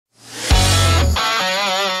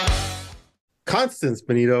Constance,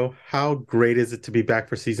 Benito, how great is it to be back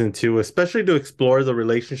for season 2, especially to explore the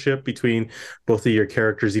relationship between both of your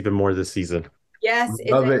characters even more this season? Yes,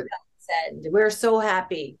 if Love it it. said, we're so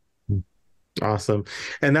happy. Awesome.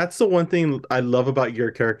 And that's the one thing I love about your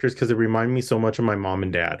characters because it reminds me so much of my mom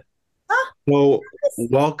and dad. Ah, So yes.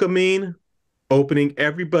 welcoming, opening,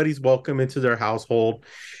 everybody's welcome into their household.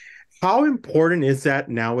 How important is that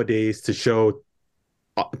nowadays to show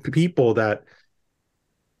people that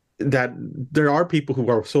there are people who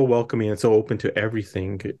are so welcoming and so open to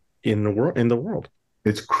everything in the world?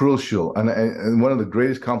 It's crucial. And one of the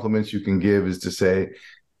greatest compliments you can give is to say,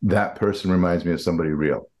 that person reminds me of somebody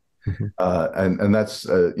real. Mhm. And that's,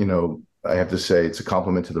 I have to say it's a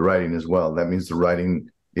compliment to the writing as well. That means the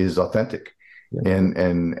writing is authentic. Yeah.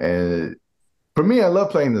 And for me, I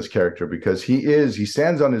love playing this character because he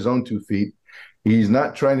stands on his own 2 feet. He's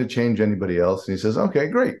not trying to change anybody else. And he says, okay,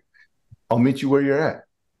 great. I'll meet you where you're at.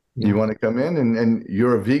 Yeah. You want to come in and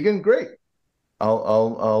you're a vegan? Great.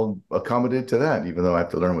 I'll accommodate to that, even though I have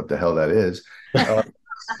to learn what the hell that is.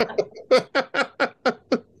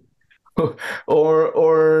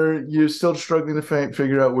 Or you're still struggling to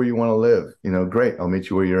figure out where you want to live. Great. I'll meet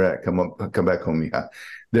you where you're at. Come back home. Yeah.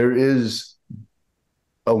 There is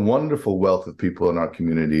a wonderful wealth of people in our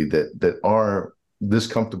community that are this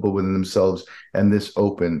comfortable within themselves and this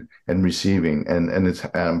open and receiving. And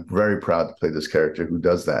I'm very proud to play this character who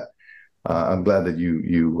does that. I'm glad that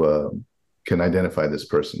you can identify this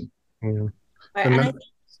person. Yeah. And I think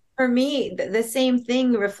for me, the same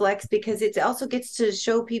thing reflects because it also gets to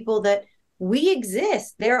show people that we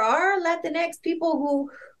exist. There are Latinx people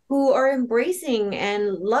who are embracing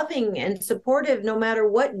and loving and supportive no matter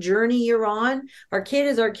what journey you're on. Our kid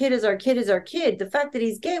is our kid is our kid is our kid. The fact that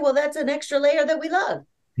he's gay, well, that's an extra layer that we love.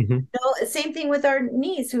 Mm-hmm. Same thing with our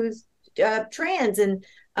niece who's trans and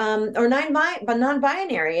or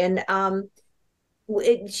non-binary, and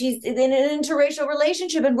she's in an interracial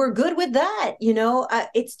relationship, and we're good with that.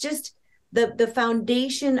 It's just the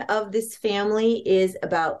foundation of this family is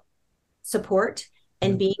about support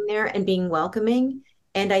and being there and being welcoming.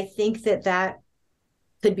 And I think that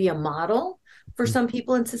could be a model for some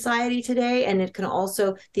people in society today. And it can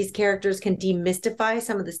also, these characters can demystify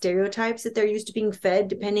some of the stereotypes that they're used to being fed,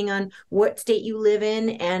 depending on what state you live in.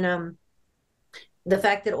 And the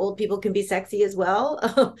fact that old people can be sexy as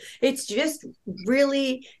well. It's just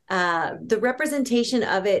really, the representation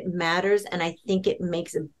of it matters. And I think it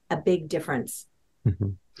makes a big difference. Mm-hmm.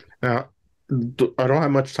 Now, I don't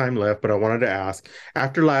have much time left, but I wanted to ask,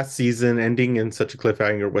 after last season ending in such a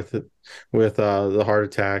cliffhanger with the heart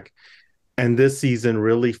attack, and this season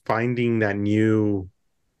really finding that new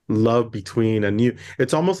love between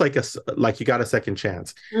it's almost like you got a second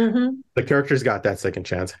chance. Mm-hmm. The characters got that second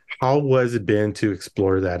chance. How was it been to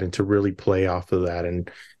explore that and to really play off of that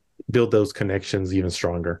and build those connections even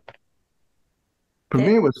stronger? For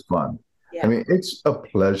me, it was fun. Yeah. I mean, it's a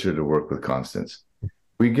pleasure to work with Constance.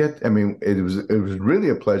 It was really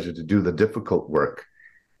a pleasure to do the difficult work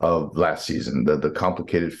of last season, the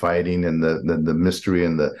complicated fighting and the mystery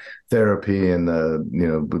and the therapy and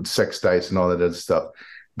the sex dice and all that other stuff.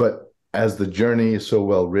 But as the journey is so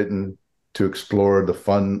well written, to explore the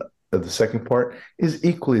fun of the second part is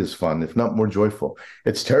equally as fun, if not more joyful.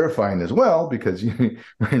 It's terrifying as well because we're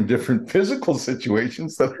in different physical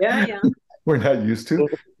situations that we're not used to.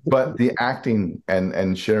 But the acting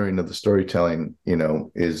and sharing of the storytelling,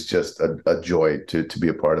 is just a joy to be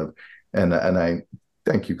a part of. And I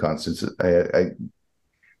thank you, Constance. I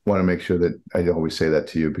want to make sure that I always say that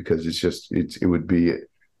to you because it would be a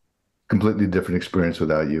completely different experience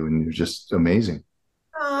without you, and you're just amazing.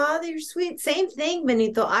 Oh, they're sweet. Same thing,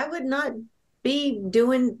 Benito. I would not be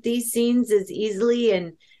doing these scenes as easily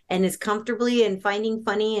and as comfortably and finding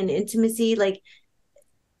funny and intimacy like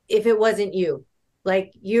if it wasn't you.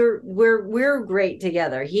 Like we're great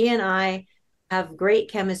together. He and I have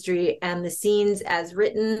great chemistry, and the scenes as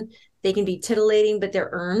written, they can be titillating, but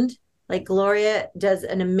they're earned. Like Gloria does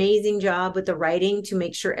an amazing job with the writing to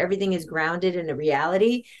make sure everything is grounded in a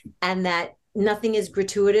reality and that nothing is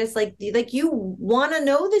gratuitous. Like you want to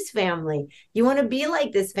know this family. You want to be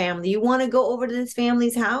like this family. You want to go over to this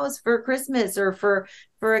family's house for Christmas or for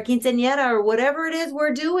a quinceañera or whatever it is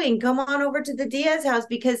we're doing. Come on over to the Diaz house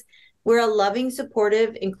because we're a loving,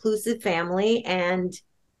 supportive, inclusive family. And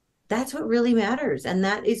that's what really matters. And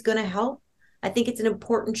that is going to help. I think it's an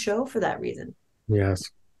important show for that reason. Yes.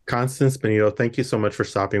 Constance, Benito, thank you so much for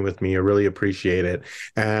stopping with me. I really appreciate it.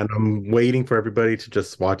 And I'm waiting for everybody to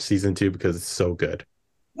just watch season 2 because it's so good.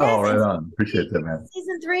 Yes, oh, right on. Appreciate that, man.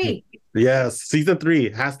 Season 3. Yes, season 3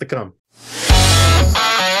 has to come.